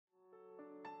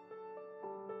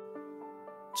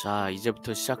자,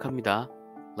 이제부터 시작합니다.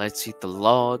 Let's hit the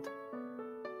road.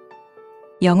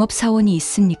 영업사원이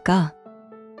있습니까?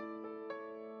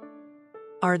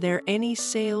 Are there any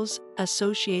sales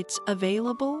associates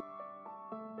available?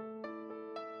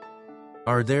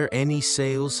 Are there any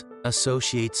sales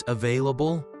associates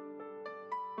available?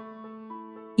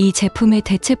 이 제품의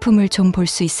대체품을 좀 볼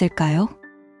수 있을까요?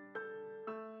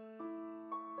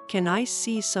 Can I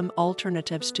see some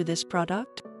alternatives to this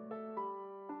product?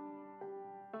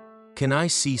 Can I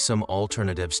see some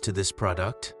alternatives to this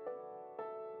product?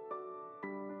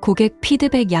 고객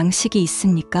피드백 양식이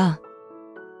있습니까?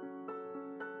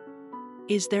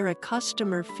 Is there a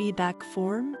customer feedback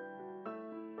form?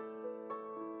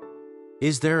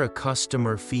 Is there a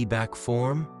customer feedback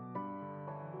form?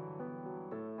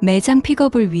 매장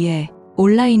픽업을 위해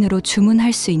온라인으로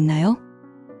주문할 수 있나요?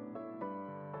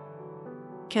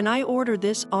 Can I order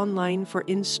this online for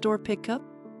in-store pickup?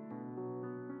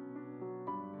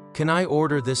 Can I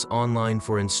order this online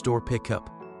for in-store pickup?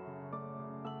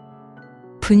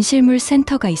 분실물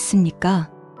센터가 있습니까?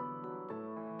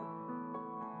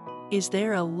 Is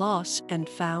there a lost and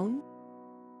found?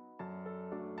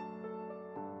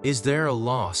 Is there a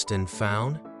lost and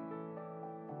found?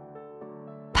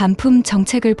 반품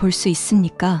정책을 볼 수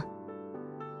있습니까?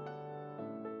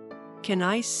 Can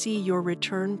I see your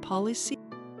return policy?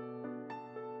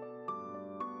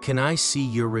 Can I see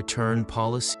your return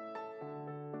policy?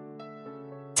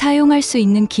 사용할 수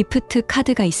있는 기프트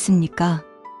카드가 있습니까?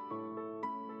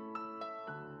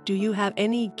 Do you have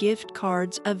any gift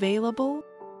cards available?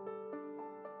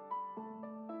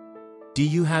 Do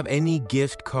you have any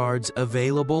gift cards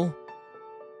available?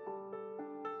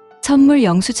 선물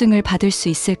영수증을 받을 수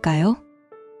있을까요?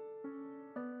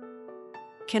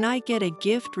 Can I get a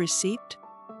gift receipt?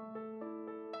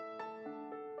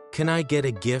 Can I get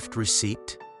a gift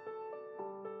receipt?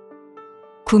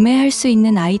 구매할 수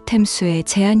있는 아이템 수에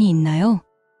제한이 있나요?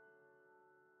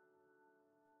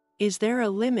 Is there a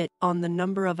limit on the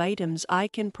number of items I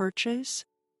can purchase?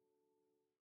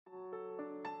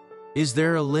 Is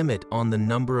there a limit on the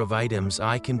number of items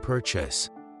I can purchase?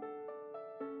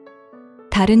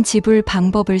 다른 지불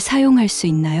방법을 사용할 수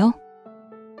있나요?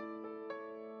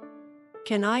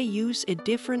 Can I use a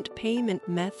different payment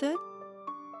method?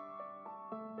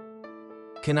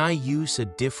 Can I use a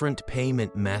different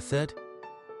payment method?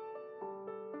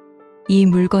 이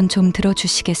물건 좀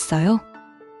들어주시겠어요?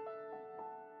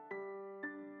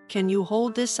 Can you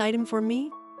hold this item for me?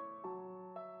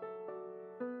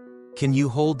 Can you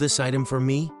hold this item for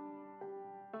me?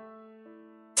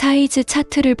 사이즈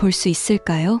차트를 볼 수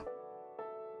있을까요?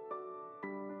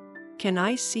 Can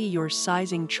I see your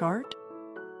sizing chart?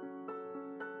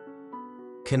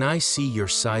 Can I see your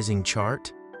sizing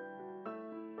chart?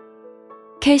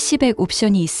 캐시백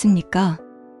옵션이 있습니까?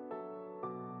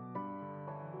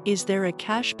 Is there a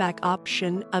cashback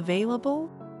option available?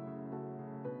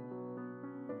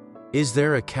 Is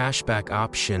there a cashback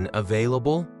option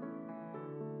available?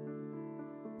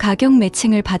 가격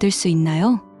매칭을 받을 수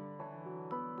있나요?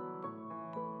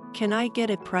 Can I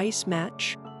get a price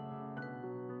match?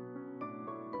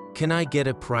 Can I get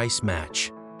a price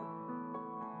match?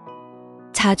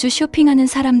 자주 쇼핑하는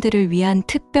사람들을 위한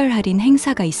특별 할인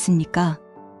행사가 있습니까?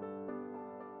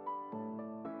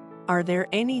 Are there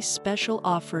any special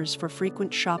offers for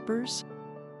frequent shoppers?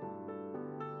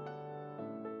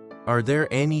 Are there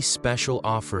any special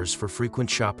offers for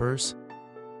frequent shoppers?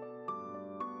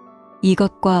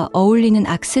 이것과 어울리는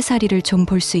액세서리를 좀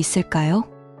볼 수 있을까요?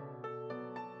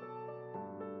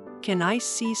 Can I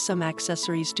see some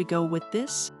accessories to go with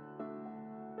this?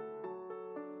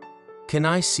 Can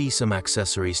I see some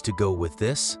accessories to go with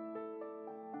this?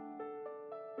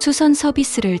 수선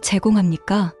서비스를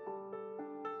제공합니까?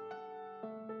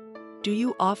 Do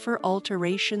you offer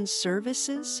alteration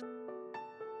services?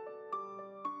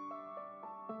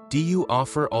 Do you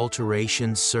offer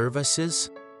alteration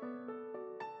services?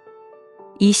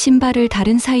 이 신발을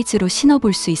다른 사이즈로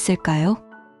신어볼 수 있을까요?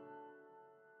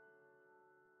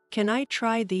 Can I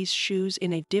try these shoes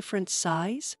in a different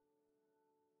size?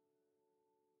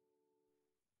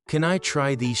 Can I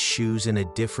try these shoes in a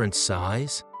different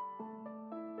size?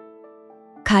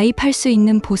 가입할 수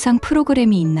있는 보상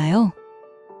프로그램이 있나요?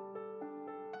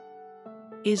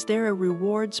 Is there a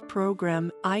rewards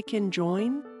program I can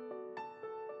join?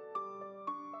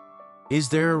 Is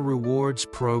there a rewards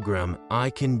program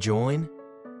I can join?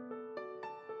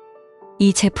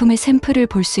 이 제품의 샘플을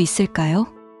볼 수 있을까요?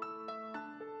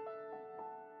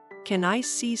 Can I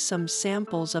see some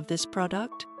samples of this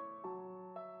product?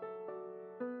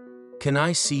 Can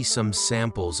I see some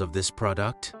samples of this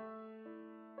product?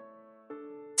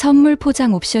 선물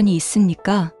포장 옵션이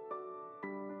있습니까?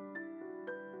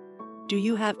 Do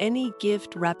you have any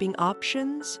gift wrapping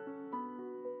options?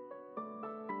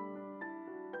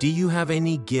 Do you have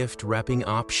any gift wrapping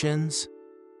options?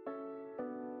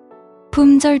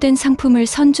 품절된 상품을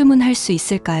선주문할 수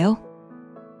있을까요?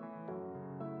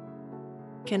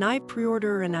 Can I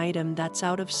pre-order an item that's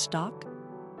out of stock?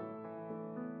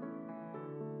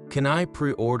 Can I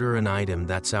pre-order an item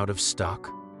that's out of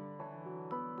stock?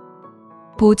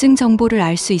 보증 정보를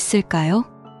알 수 있을까요?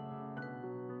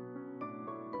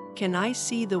 Can I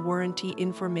see the warranty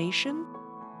information?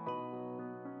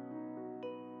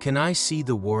 Can I see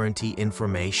the warranty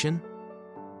information?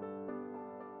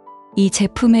 이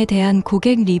제품에 대한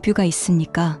고객 리뷰가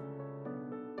있습니까?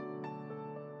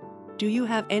 Do you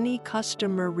have any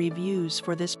customer reviews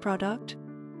for this product?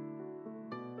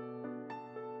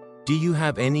 Do you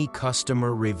have any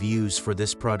customer reviews for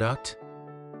this product?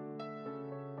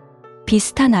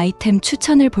 비슷한 아이템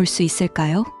추천을 볼 수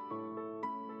있을까요?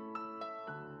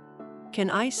 Can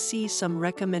I see some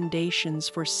recommendations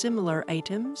for similar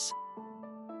items?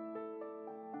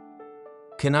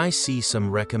 Can I see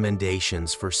some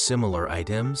recommendations for similar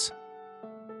items?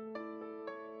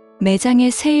 매장에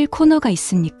세일 코너가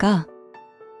있습니까?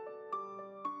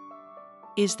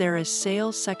 Is there a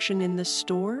sale section in the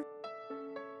store?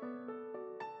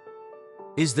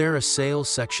 Is there a sale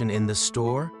section in the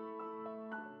store?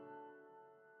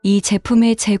 이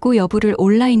제품의 재고 여부를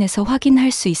온라인에서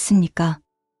확인할 수 있습니까?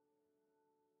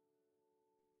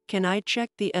 Can I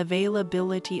check the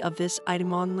availability of this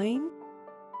item online?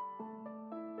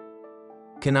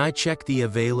 Can I check the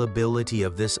availability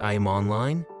of this item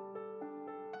online?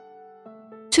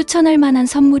 추천할 만한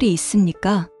선물이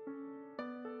있습니까?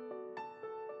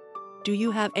 Do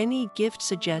you have any gift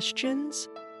suggestions?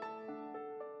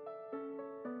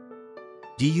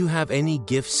 Do you have any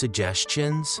gift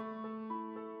suggestions?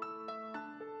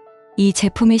 이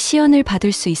제품의 시연을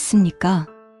받을 수 있습니까?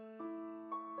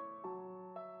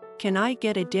 Can I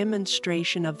get a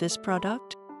demonstration of this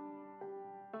product?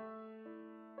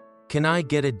 Can I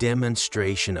get a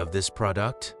demonstration of this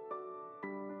product?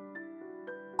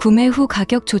 구매 후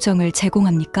가격 조정을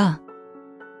제공합니까?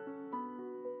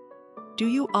 Do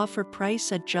you offer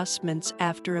price adjustments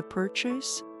after a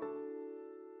purchase?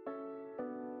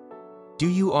 Do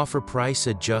you offer price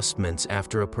adjustments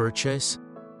after a purchase?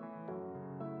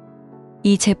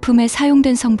 이 제품에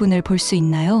사용된 성분을 볼 수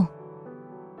있나요?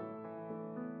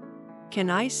 Can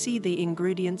I see the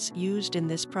ingredients used in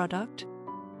this product?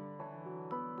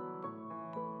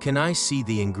 Can I see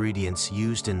the ingredients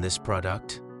used in this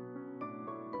product?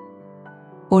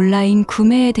 온라인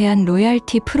구매에 대한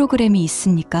로얄티 프로그램이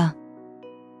있습니까?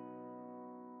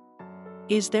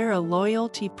 Is there a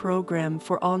loyalty program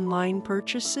for online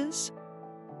purchases?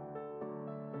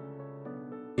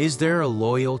 Is there a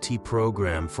loyalty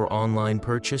program for online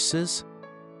purchases?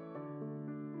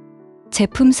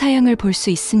 제품 사양을 볼 수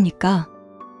있습니까?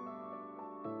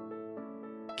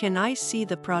 Can I see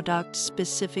the product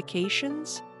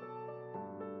specifications?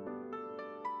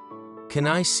 Can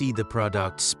I see the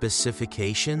product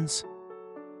specifications?